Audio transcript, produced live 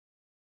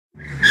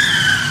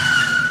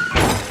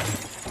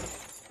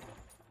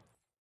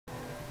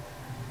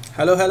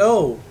Hello,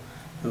 hello,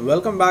 and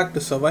welcome back to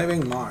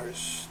Surviving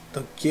Mars,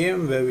 the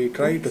game where we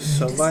try to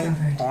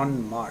survive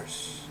on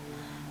Mars.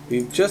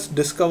 We've just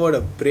discovered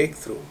a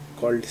breakthrough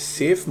called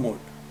safe mode,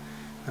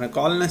 and a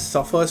colonist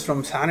suffers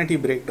from sanity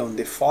breakdown.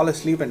 They fall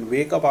asleep and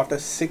wake up after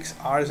 6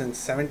 hours and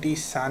 70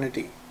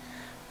 sanity.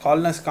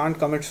 Colonists can't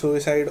commit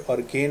suicide or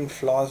gain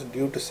flaws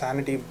due to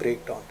sanity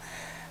breakdown.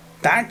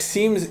 That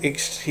seems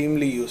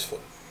extremely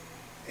useful.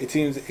 It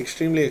seems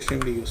extremely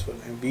useful,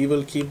 and we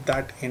will keep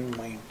that in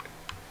mind.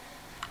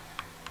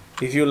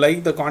 If you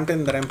like the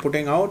content that I'm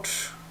putting out,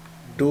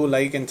 do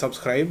like and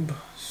subscribe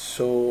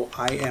so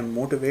I am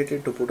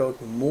motivated to put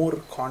out more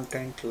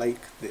content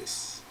like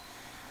this.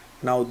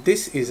 Now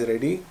this is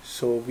ready,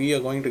 so we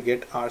are going to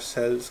get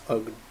ourselves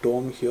a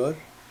dome here.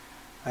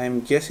 I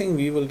am guessing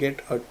we will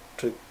get a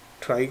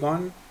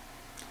trigon.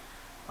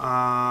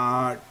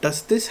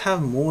 Does this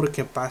have more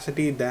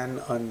capacity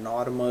than a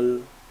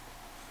normal?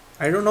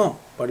 I don't know,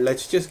 but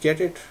let's just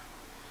get it.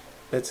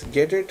 Let's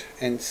get it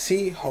and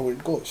see how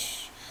it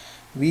goes.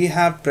 We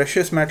have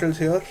precious metals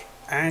here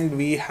and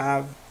we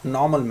have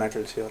normal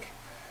metals here,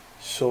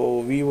 so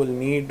we will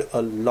need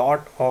a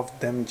lot of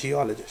them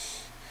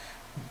geologists,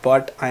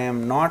 but I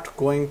am not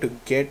going to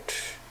get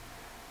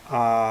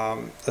a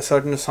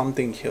certain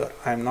something here.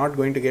 I am not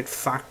going to get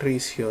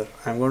factories here.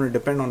 I'm going to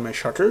depend on my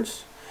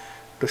shuttles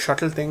to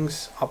shuttle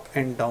things up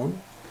and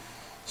down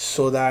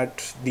so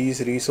that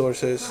these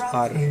resources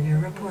are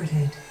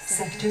reported.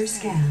 Sector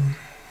scanned.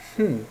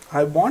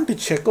 I want to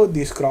check out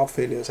these crop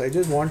failures. I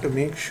just want to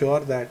make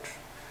sure that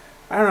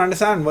I don't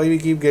understand why we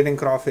keep getting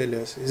crop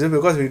failures. Is it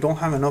because we don't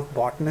have enough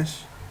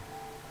botanists?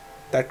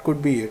 That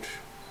could be it.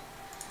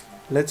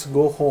 Let's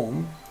go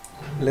home.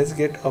 Let's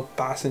get a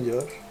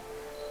passenger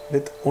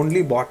with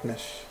only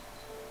botanists.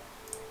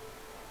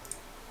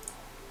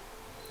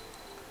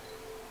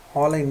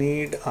 All I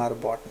need are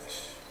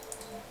botanists.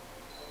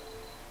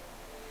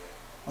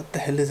 What the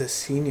hell is a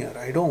senior?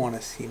 I don't want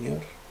a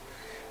senior.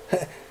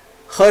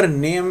 Her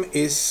name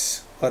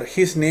is, or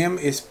his name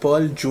is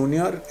Pearl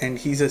Jr. and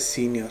he's a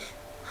senior.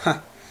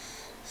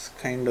 It's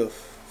kind of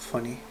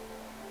funny.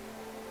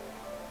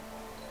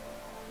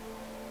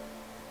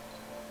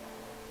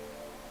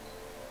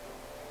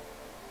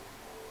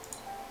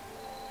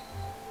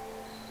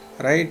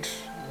 Right,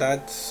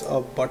 that's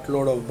a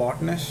buttload of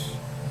botanists.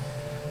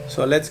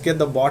 So let's get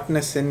the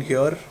botanists in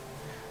here.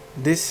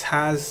 This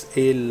has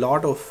a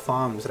lot of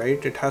farms,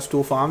 right? It has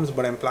 2 farms,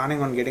 but I'm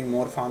planning on getting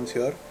more farms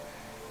here.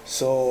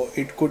 So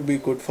it could be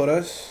good for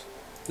us.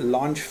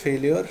 Launch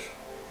failure,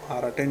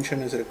 our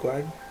attention is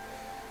required.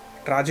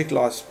 Tragic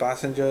loss,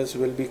 passengers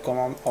will be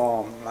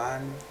oh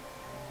man,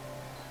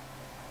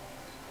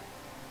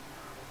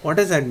 what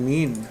does that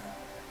mean?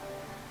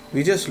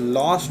 We just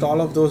lost all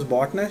of those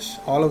botanists,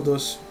 all of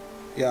those.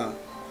 Yeah,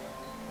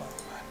 oh,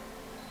 man.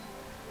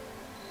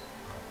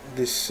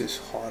 This is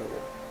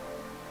horrible.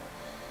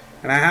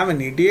 And I have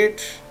an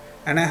idiot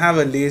and I have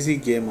a lazy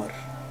gamer.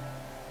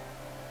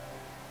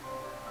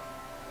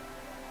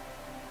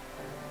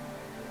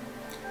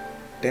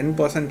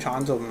 %10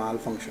 chance of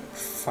malfunction.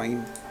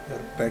 Fine, you're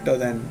better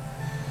than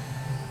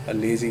a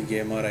lazy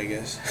gamer, I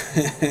guess.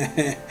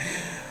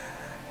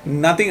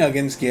 Nothing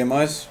against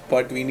gamers,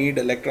 but we need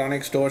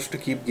electronic stores to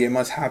keep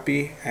gamers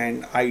happy,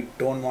 and I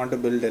don't want to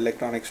build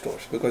electronic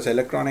stores because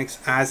electronics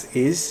as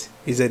is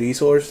a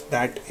resource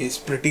that is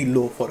pretty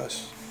low for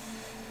us.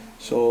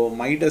 So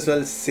might as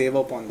well save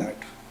up on that.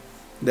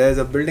 There's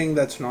a building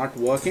that's not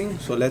working,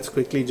 so let's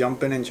quickly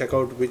jump in and check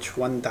out which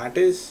one that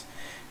is.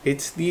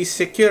 It's the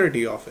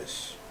security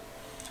office.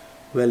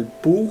 Well,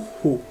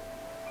 boo-hoo.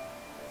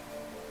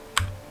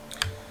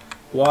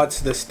 What's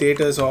the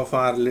status of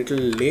our little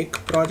lake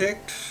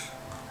project?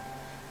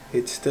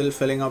 It's still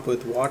filling up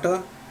with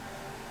water,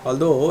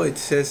 although it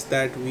says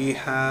that we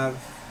have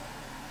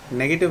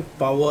negative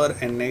power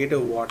and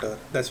negative water.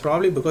 That's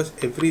probably because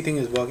everything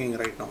is working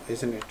right now,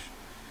 isn't it?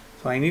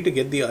 So I need to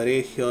get the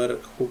array here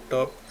hooked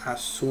up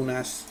as soon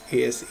as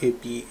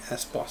ASAP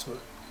as possible.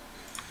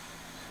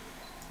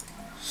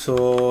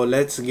 So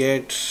let's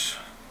get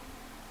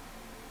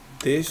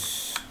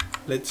this,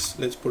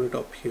 let's put it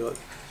up here.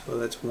 So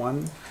that's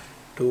 1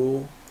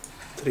 2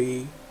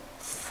 3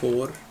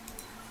 4,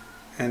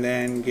 and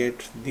then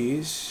get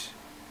these,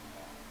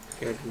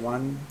 get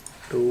 1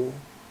 2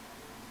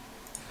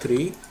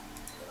 3,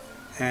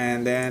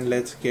 and then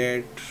let's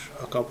get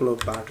a couple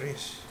of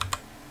batteries.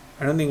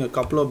 I don't think a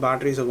couple of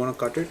batteries are going to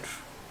cut it.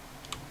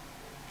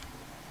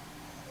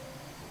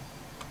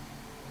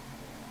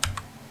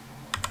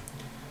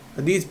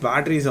 These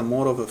batteries are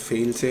more of a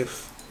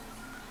fail-safe,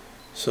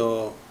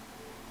 so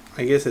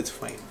I guess it's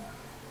fine.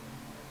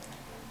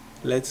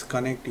 Let's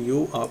connect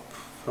you up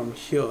from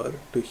here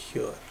to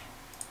here,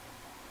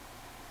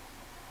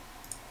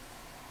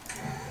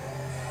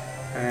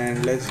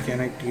 and let's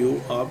connect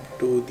you up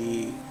to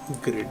the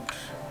grid.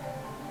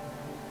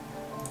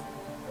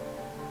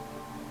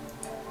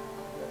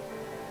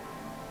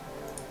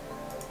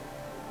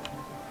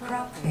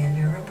 Crop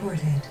failure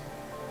reported.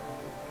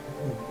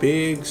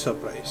 Big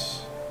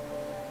surprise.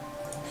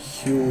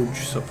 Huge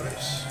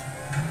surprise.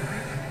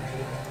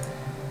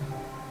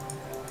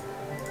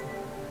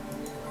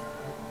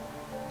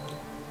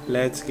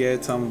 Let's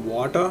get some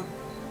water.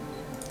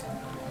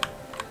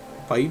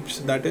 Pipes,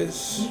 that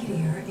is.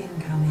 Meteor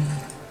incoming.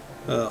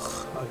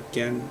 Ugh,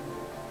 again.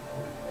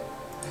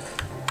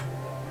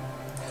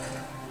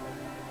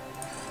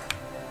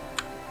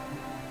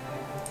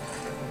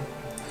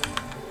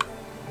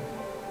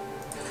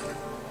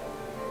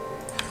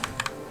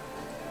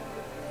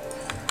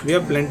 We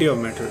have plenty of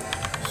metal,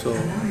 so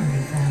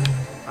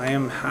I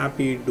am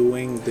happy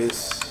doing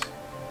this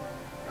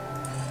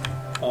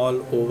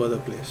all over the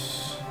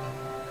place.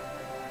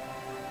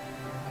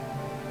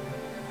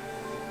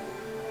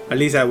 At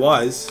least I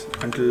was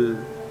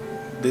until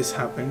this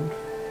happened.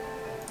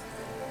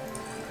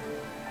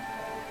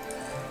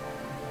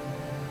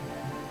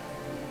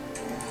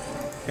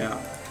 Yeah.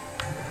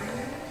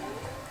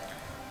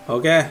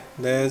 Okay,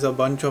 there's a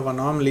bunch of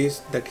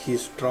anomalies that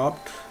he's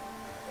dropped.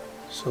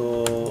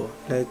 So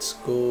let's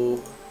go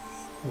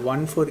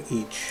one for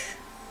each.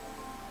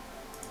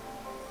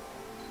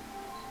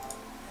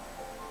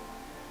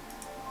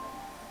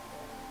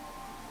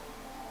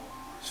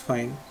 It's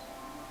fine.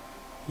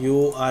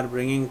 You are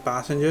bringing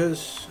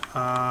passengers.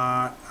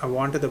 I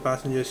wanted the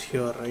passengers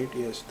here, right?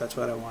 Yes, that's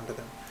where I wanted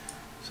them.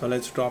 So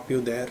let's drop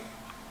you there.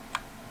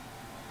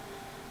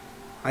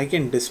 I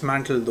can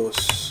dismantle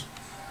those.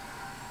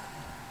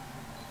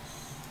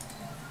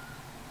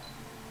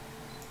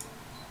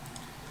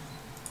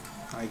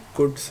 I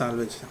could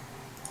salvage them.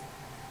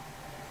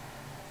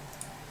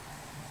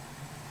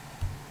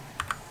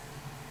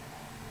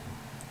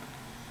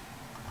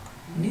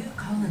 New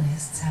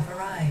colonists have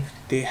arrived.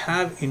 They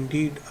have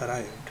indeed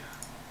arrived.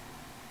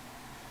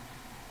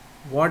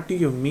 What do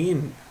you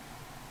mean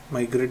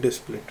my grid is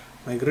split?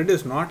 My grid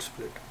is not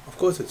split. Of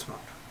course it's not.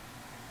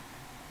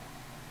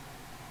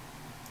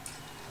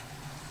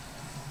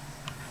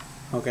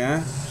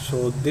 Okay,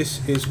 so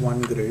this is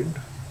one grid.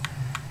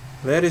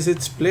 Where is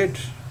it split?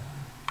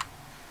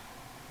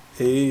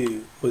 Hey,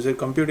 was it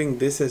computing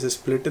this as a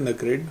split in the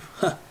grid?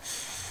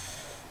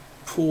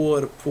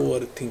 Poor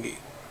thingy.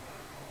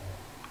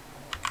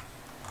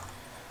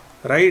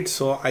 Right,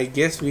 so I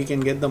guess we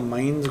can get the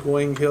mines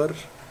going here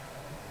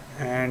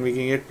and we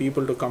can get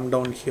people to come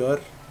down here.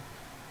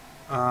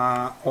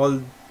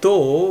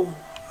 Although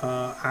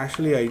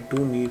actually I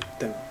do need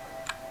them.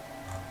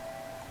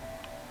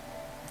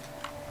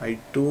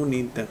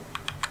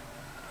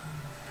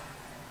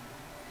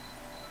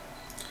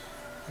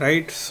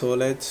 Right, so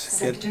let's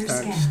get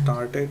that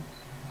started.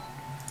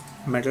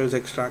 Metals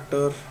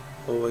extractor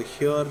over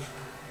here.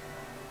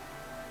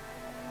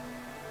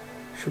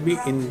 Should be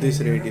in this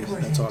radius,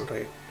 that's all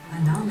right.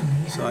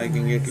 So I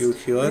can get you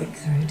here.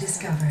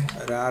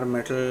 Rare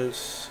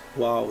metals.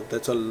 Wow,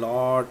 that's a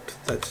lot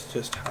that's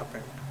just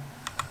happened.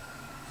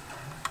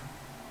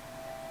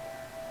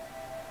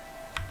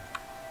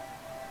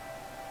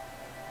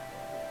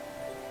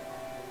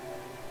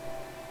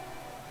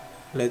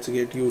 Let's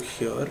get you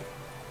here.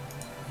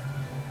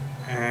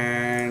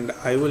 And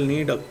I will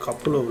need a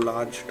couple of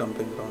large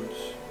dumping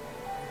grounds.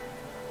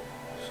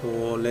 So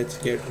let's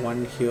get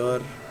one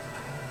here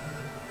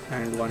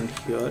and one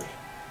here.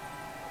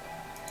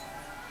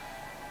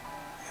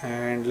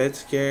 And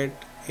let's get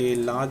a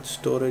large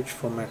storage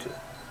for metal.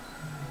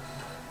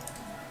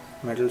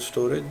 Metal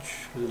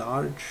storage,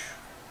 large,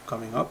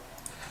 coming up.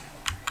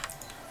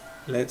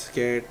 Let's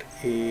get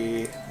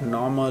a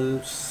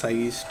normal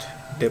sized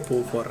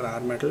depot for rare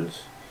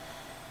metals,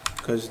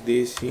 because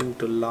they seem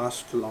to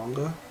last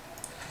longer.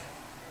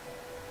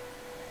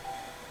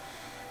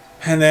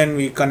 And then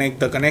we connect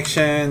the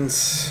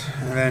connections,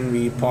 and then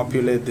we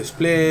populate this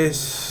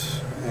place,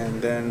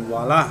 and then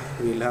voila,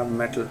 we'll have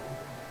metal.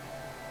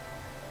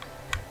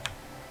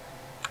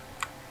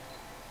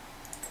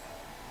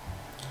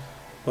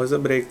 What's the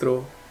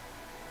breakthrough?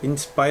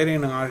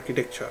 Inspiring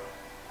architecture.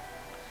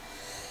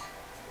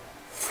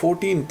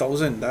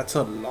 14,000, that's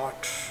a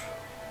lot.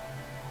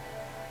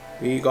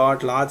 We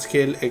got large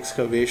scale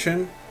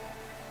excavation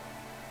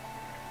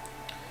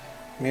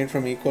made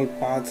from equal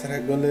parts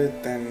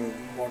regolith and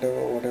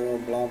whatever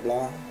blah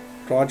blah.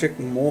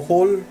 Project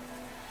Mohole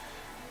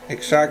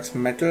extracts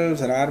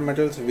metals, rare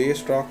metals,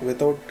 waste rock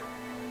without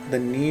the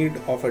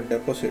need of a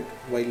deposit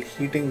while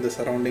heating the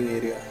surrounding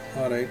area.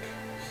 Alright.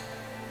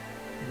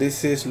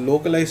 This is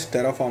localized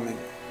terraforming.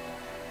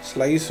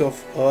 Slice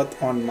of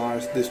earth on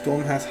Mars. This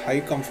dome has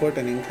high comfort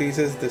and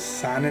increases the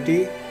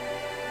sanity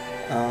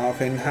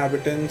of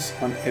inhabitants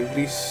on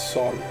every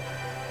sol.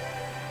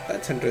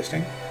 That's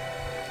interesting.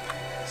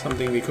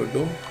 Something we could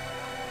do.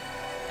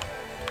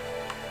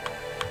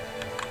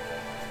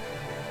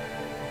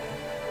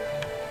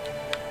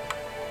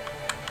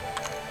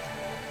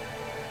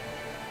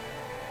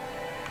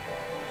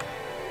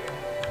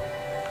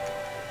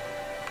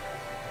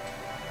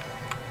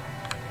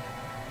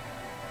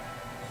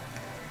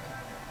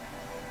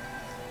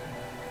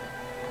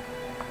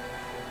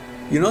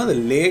 You know, the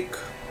lake,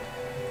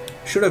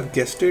 should have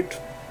guessed it,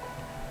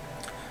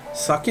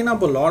 sucking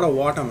up a lot of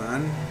water,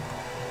 man.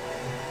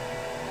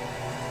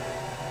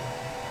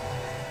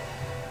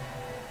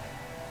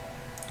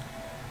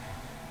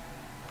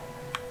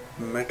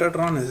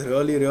 Metatron is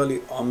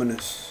really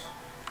ominous.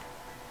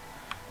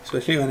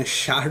 Especially when a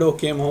shadow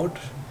came out.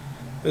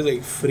 It was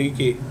like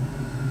freaky.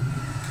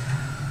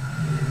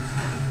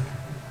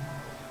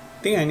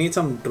 I think I need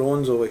some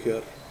drones over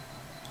here.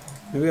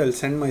 Maybe I'll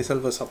send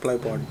myself a supply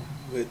pod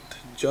with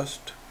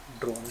just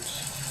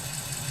drones.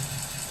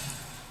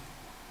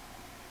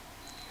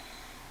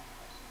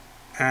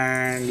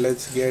 And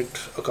let's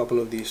get a couple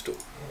of these too.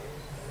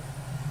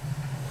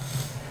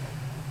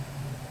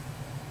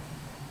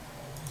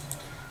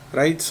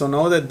 Right, so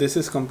now that this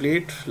is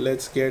complete,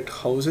 let's get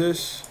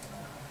houses.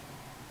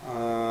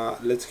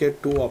 Let's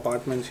get 2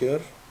 apartments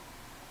here.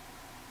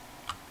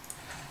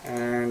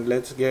 And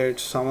let's get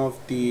some of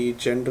the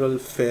general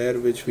fare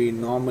which we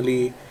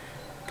normally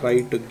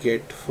try to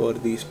get for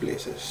these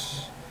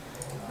places.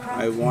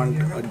 I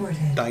want a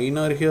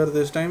diner here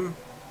this time.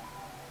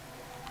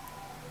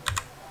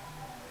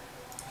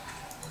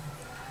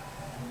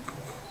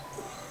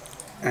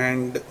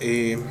 And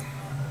a...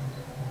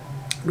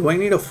 do I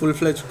need a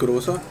full-fledged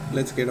grocer?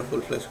 Let's get a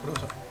full-fledged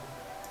grocer.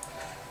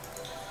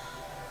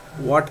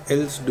 What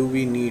else do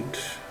we need?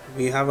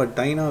 We have a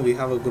diner, we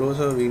have a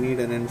grocer, we need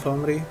an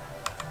infirmary.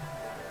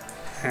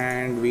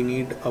 And we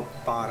need a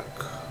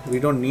park. We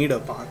don't need a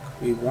park,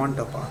 we want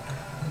a park.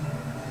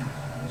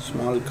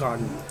 Small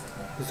garden.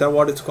 Is that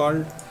what it's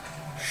called?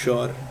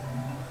 Sure.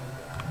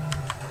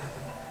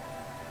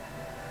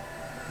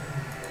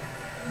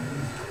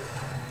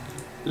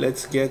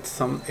 Let's get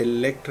some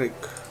electric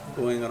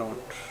going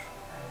around.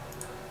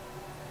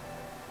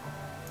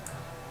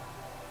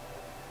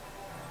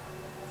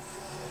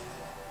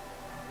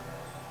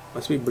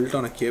 Must be built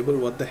on a cable.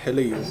 What the hell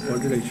are you?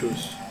 What did I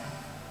choose?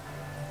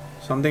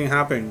 Something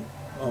happened.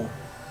 Oh.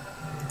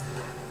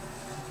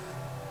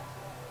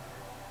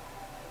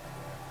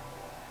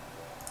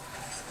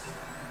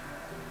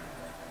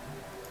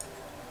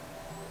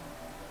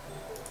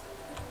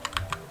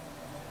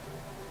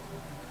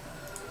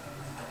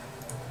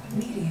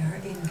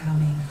 Meteor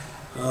incoming.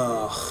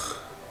 Ugh.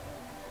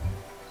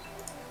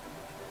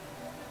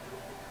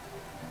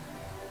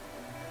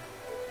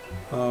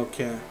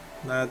 Okay,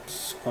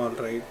 that's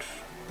alright.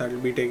 That'll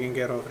be taken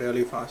care of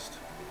really fast.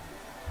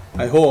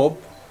 I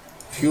hope.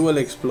 Fuel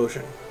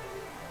explosion.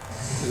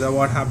 Is that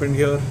what happened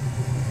here?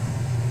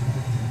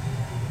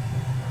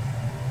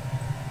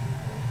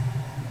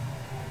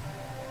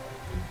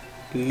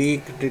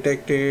 Leak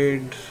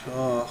detected.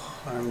 Oh,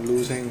 I'm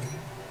losing.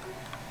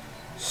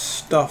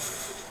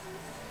 Stuff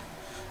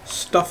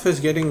is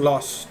getting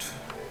lost.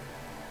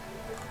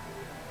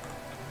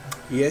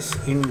 Yes,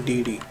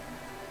 indeedy.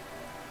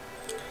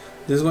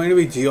 This is going to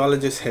be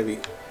geologist heavy.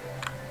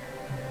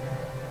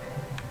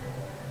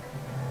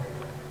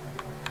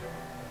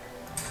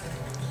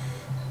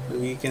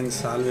 We can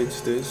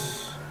salvage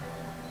this,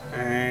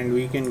 and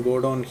we can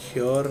go down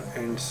here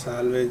and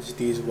salvage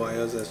these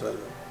wires as well.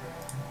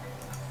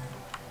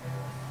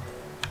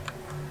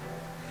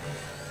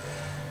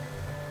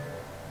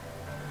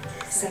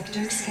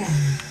 Sector scan.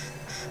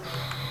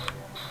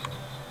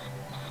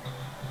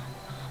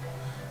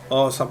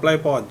 Oh, supply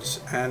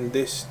pods, and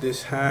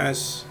this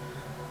has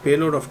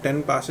payload of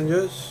 10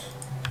 passengers.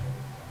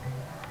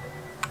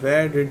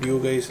 Where did you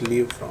guys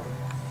leave from?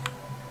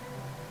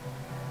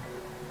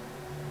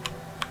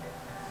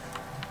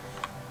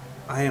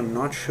 I am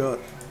not sure.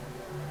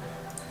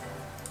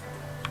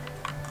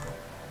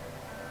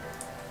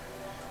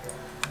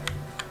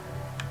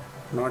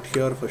 Not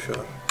here for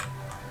sure.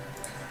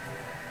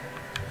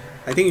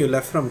 I think you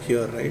left from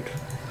here, right?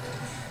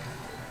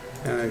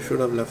 Yeah, I should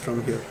have left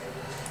from here.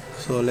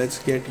 So let's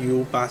get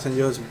you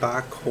passengers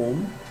back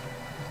home.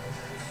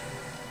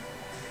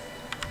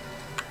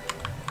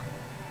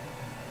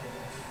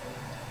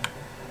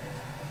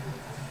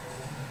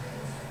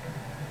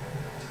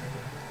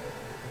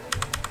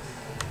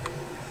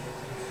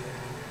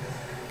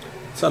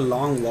 It's a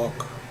long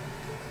walk.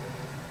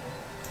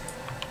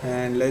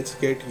 And let's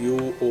get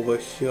you over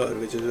here,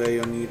 which is where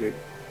you're needed.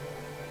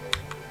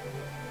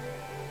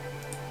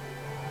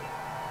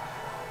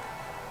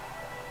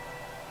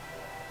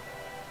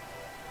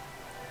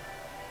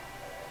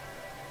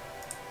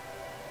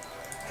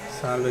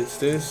 Salvage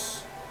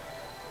this.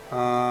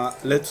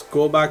 Let's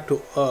go back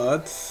to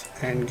Earth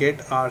and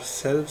get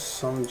ourselves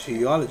some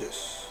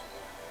geologists.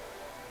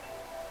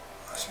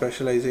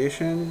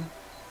 Specialization,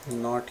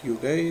 not you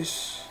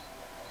guys.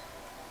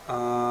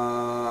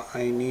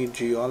 I need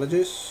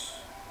geologists,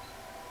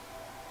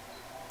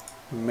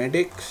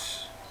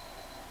 medics.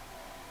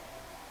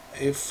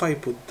 If I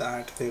put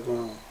that, they're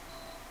gonna.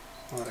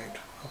 Alright,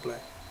 apply.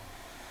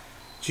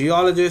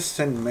 Geologists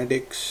and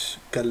medics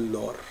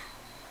galore.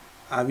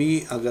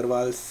 Avi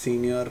Agarwal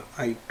Senior,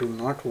 I do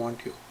not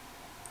want you.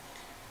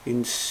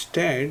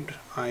 Instead,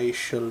 I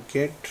shall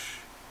get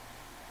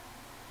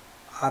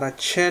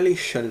Araceli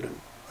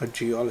Sheldon, a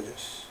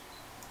geologist.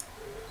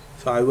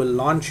 So I will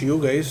launch you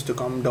guys to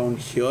come down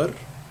here.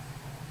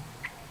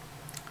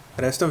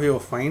 Rest of you are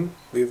fine.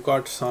 We've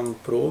got some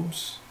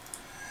probes.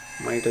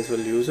 Might as well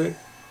use it.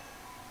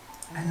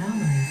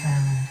 Anomaly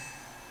found.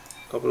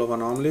 Couple of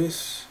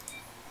anomalies.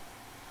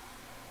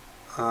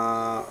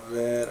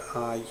 Where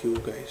are you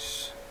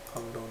guys?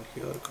 Come down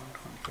here, come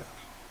down here.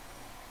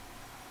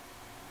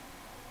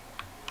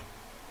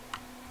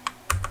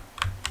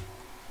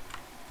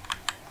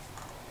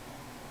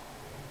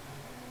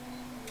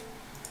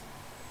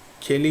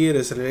 Kelir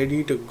is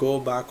ready to go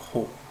back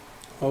home.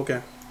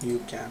 Okay,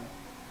 you can.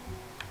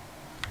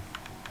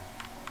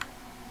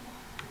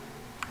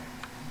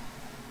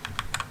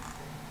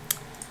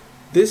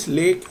 This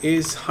lake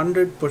is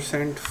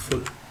 100%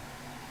 full.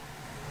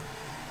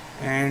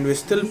 And we're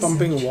still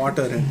pumping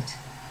water in.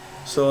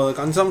 So the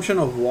consumption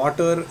of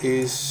water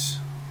is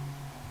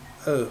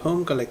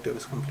home collective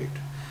is complete.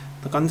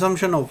 The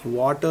consumption of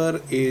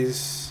water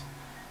is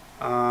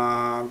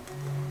kind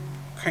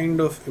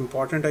of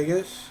important, I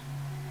guess.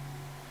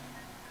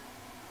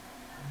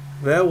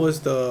 Where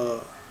was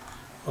the...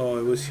 oh,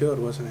 it was here,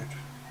 wasn't it?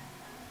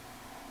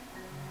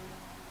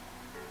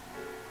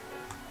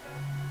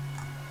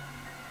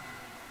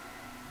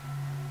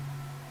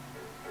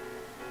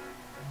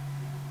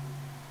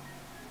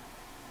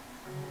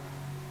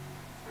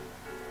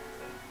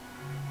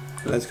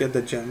 Let's get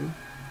the gem.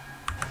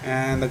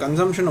 And the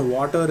consumption of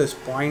water is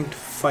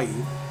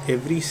 0.5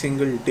 every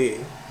single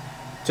day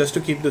just to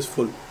keep this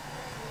full.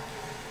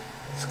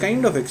 It's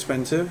kind of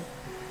expensive,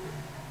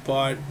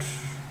 but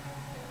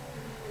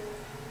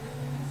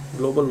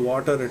global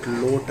water at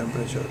low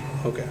temperature.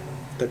 Okay,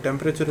 the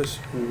temperature is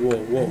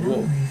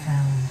whoa.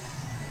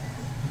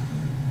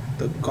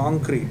 The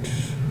concrete.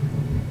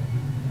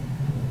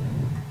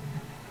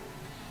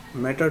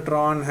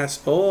 Metatron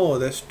has, oh,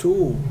 there's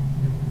two.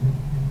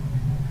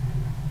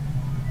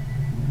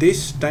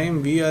 This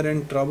time we are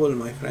in trouble,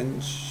 my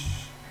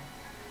friends.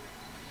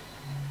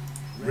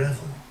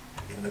 Revel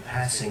in the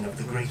passing of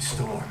the great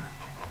storm.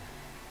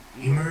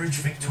 Emerge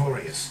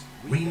victorious,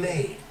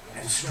 remade,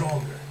 and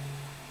stronger.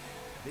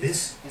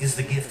 This is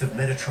the gift of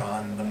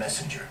Metatron the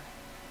Messenger.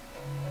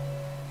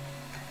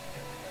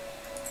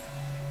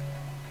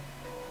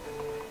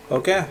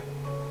 Okay,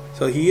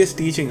 so he is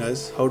teaching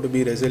us how to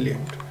be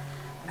resilient,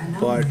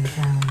 but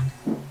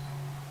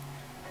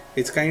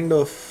it's kind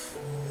of...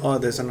 oh,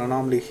 there's an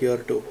anomaly here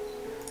too.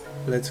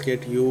 Let's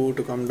get you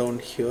to come down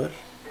here.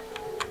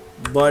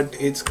 But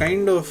it's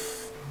kind of...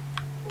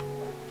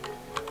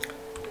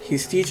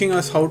 he's teaching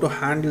us how to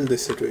handle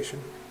this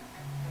situation.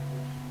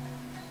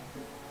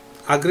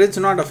 Our grid's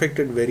not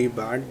affected very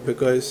bad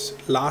because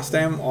last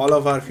time all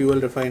of our fuel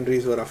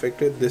refineries were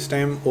affected. This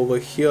time over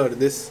here,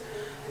 this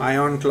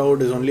ion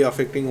cloud is only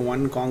affecting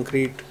one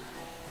concrete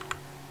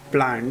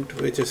plant,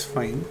 which is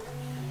fine.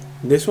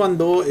 This one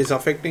though is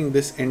affecting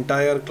this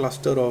entire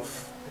cluster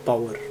of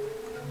power.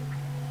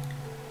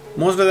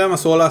 Most of them are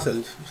solar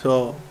cells,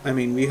 so I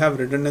mean we have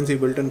redundancy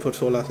built in for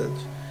solar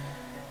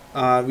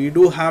cells. We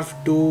do have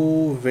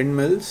two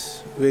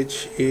windmills,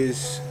 which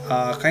is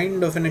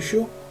kind of an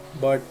issue,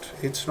 but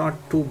it's not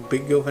too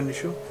big of an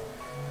issue,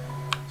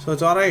 so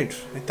it's alright.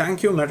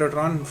 Thank you,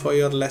 Metatron, for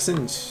your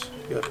lessons,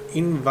 your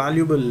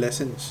invaluable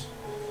lessons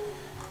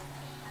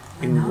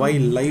in why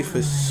life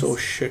is so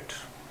shit.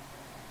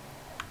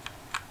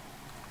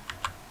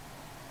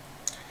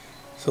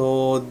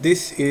 So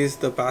this is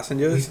the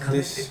passengers. We've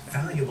collected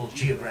valuable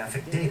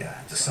geographic data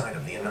at the site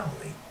of the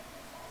anomaly.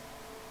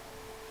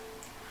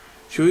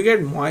 Should we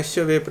get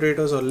moisture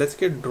evaporators or let's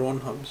get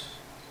drone hubs?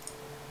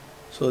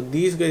 So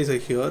these guys are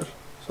here.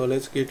 So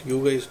let's get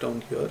you guys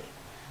down here.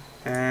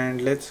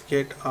 And let's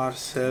get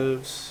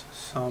ourselves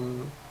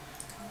some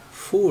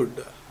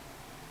food.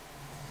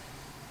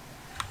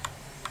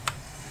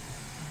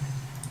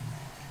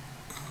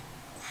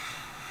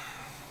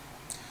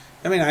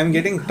 I mean, I'm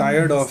getting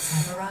tired of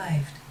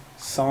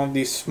some of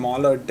these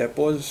smaller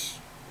depots.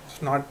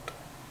 It's not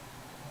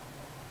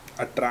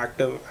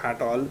attractive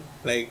at all.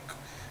 Like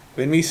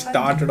when we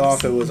started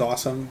off, it was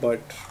awesome,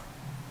 but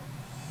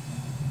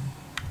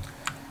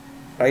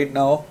right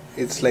now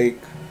it's like,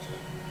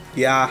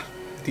 yeah,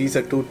 these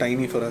are too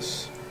tiny for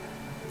us.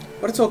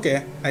 But it's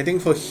okay. I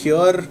think for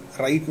here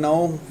right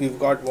now we've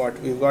got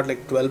what? We've got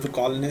like 12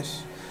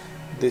 colonies.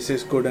 This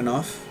is good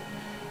enough.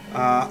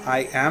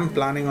 I am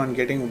planning on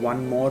getting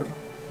one more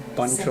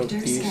bunch of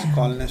these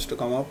colonists to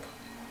come up,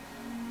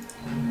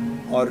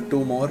 or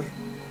two more.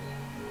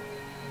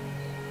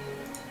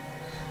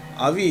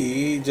 Avi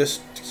he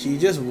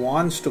just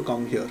wants to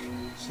come here.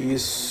 He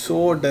is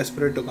so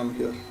desperate to come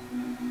here.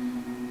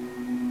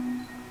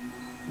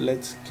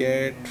 Let's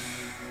get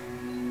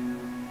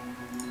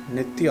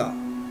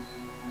Nitya.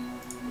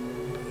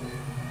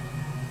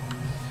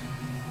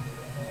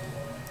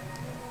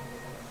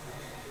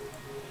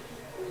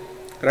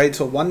 Right,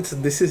 so once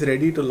this is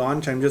ready to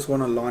launch, I'm just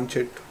going to launch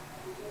it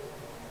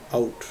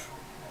out.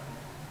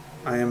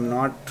 I am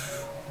not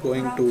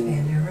going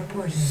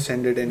to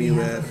send it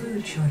anywhere.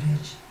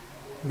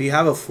 We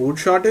have a food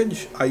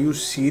shortage? Are you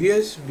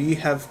serious? We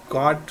have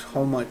got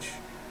how much?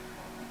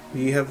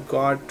 We have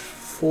got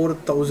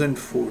 4,000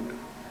 food.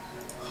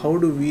 How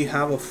do we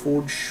have a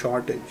food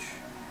shortage?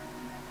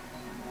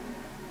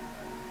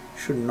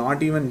 Should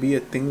not even be a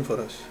thing for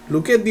us.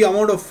 Look at the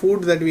amount of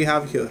food that we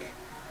have here.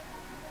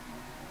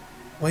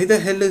 Why the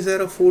hell is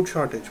there a food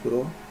shortage,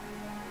 bro?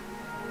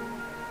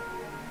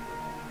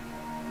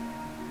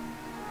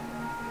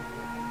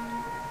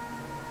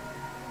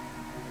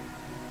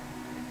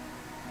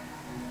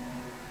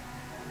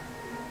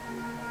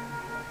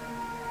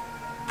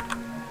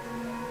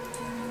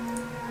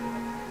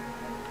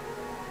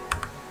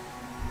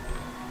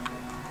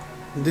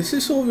 This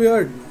is so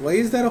weird. Why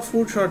is there a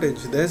food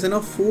shortage? There's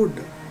enough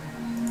food.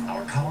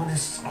 Our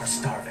colonists are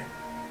starving.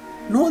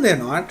 No, they're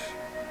not.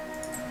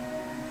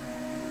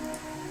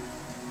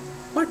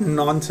 What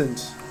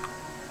nonsense.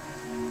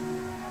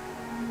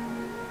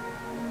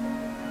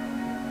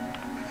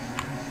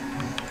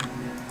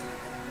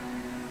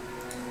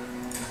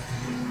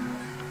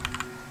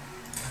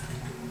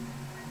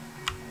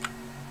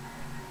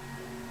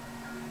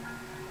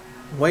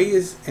 Why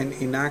is an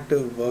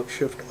inactive work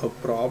shift a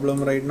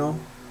problem right now?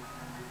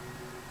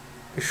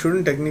 It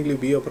shouldn't technically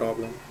be a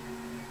problem.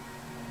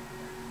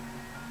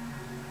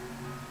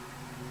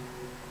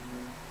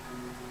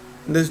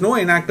 There's no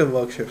inactive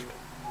work shift.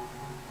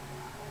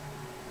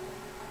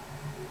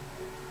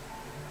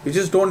 You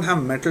just don't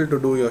have metal to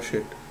do your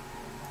shit.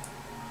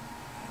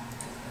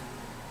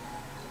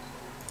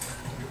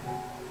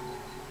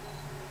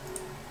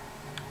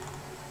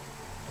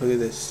 Look at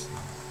this.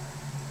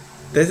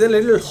 There's a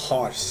little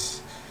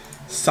horse.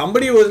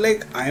 Somebody was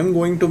like, I am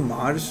going to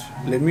Mars.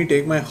 Let me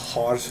take my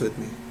horse with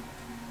me.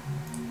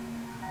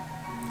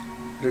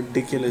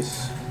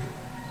 Ridiculous.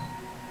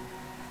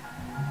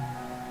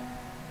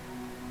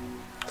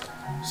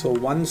 So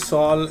 1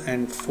 sol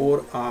and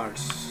 4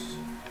 hours.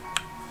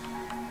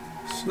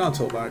 It's not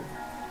so bad.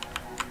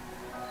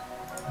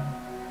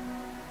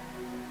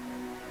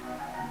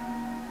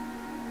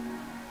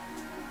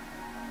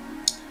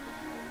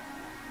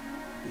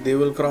 They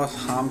will cause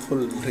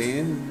harmful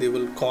rain. They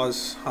will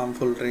cause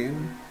harmful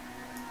rain.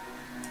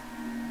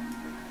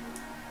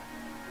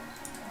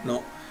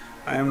 No,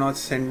 I am not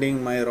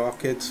sending my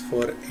rockets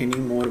for any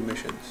more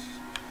missions.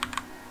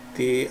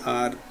 They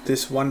are,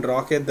 this one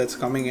rocket that's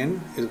coming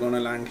in is going to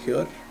land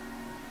here,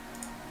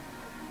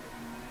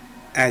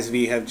 as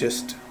we have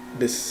just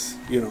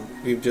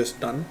we've just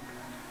done,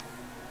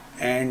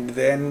 and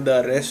then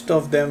the rest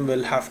of them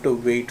will have to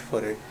wait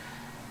for it.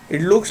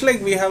 It looks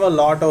like we have a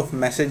lot of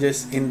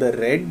messages in the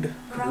red.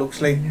 It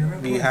looks like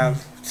we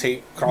have,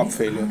 say, crop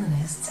failure.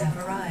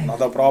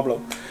 Not a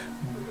problem.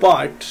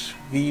 But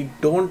we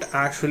don't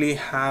actually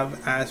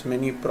have as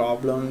many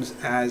problems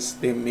as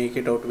they make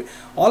it out to be.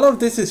 All of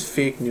this is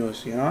fake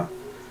news, you know.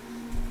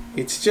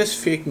 It's just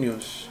fake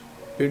news.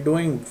 We're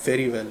doing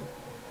very well.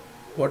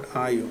 What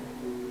are you?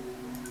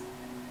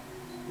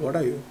 What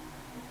are you?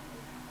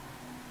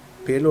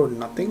 Payload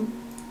nothing?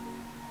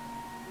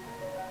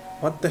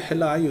 What the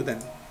hell are you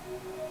then?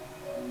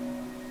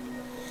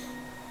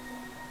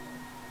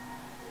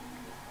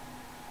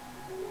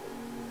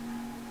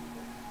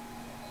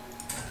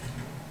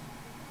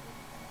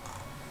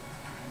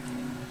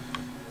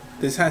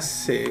 This has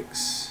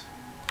 6.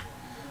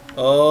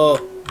 Oh,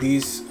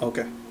 these.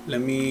 Okay, let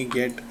me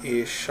get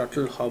a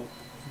shuttle hub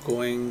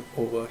going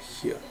over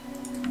here.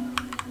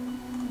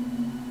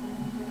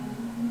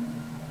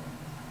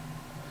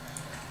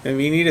 And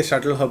we need a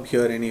shuttle hub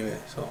here anyway,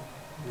 so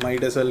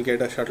might as well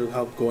get a shuttle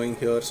hub going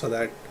here so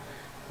that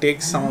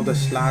takes some of the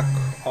slack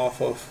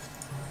off of.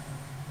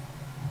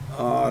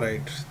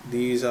 Alright,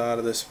 these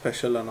are the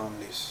special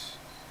anomalies.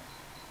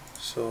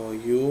 So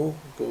you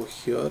go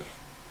here.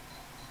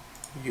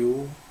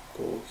 You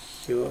go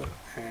here,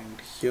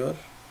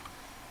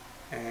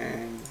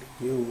 and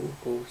you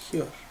go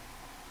here.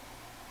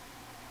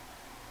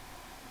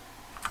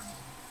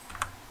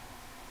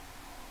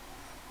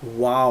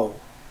 Wow.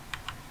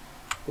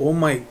 Oh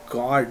my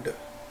god.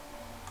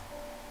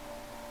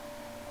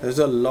 There's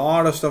a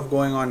lot of stuff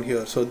going on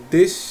here. So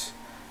this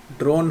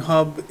drone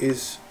hub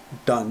is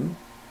done.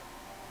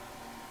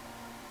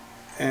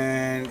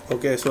 And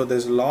okay, so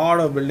there's a lot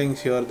of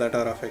buildings here that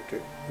are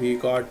affected. We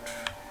got,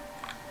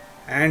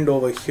 and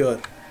over here,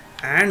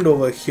 and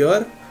over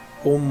here.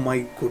 Oh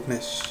my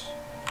goodness.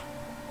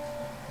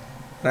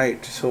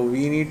 Right, so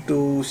we need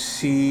to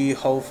see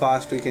how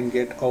fast we can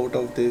get out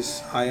of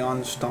this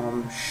ion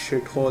storm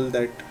shithole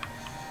that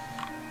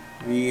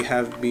we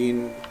have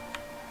been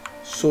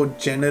so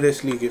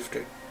generously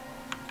gifted.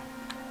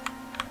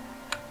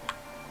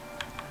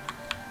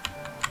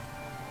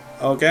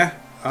 Okay,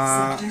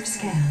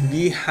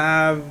 we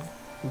have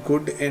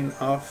good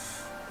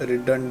enough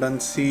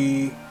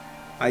redundancy.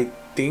 I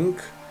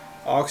think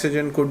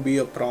oxygen could be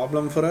a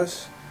problem for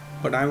us,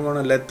 but I'm going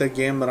to let the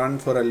game run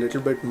for a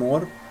little bit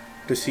more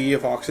to see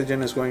if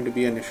oxygen is going to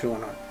be an issue or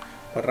not.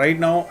 But right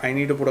now I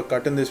need to put a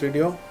cut in this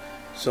video.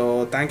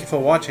 So thank you for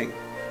watching.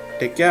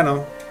 Take care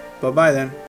now. Bye bye then.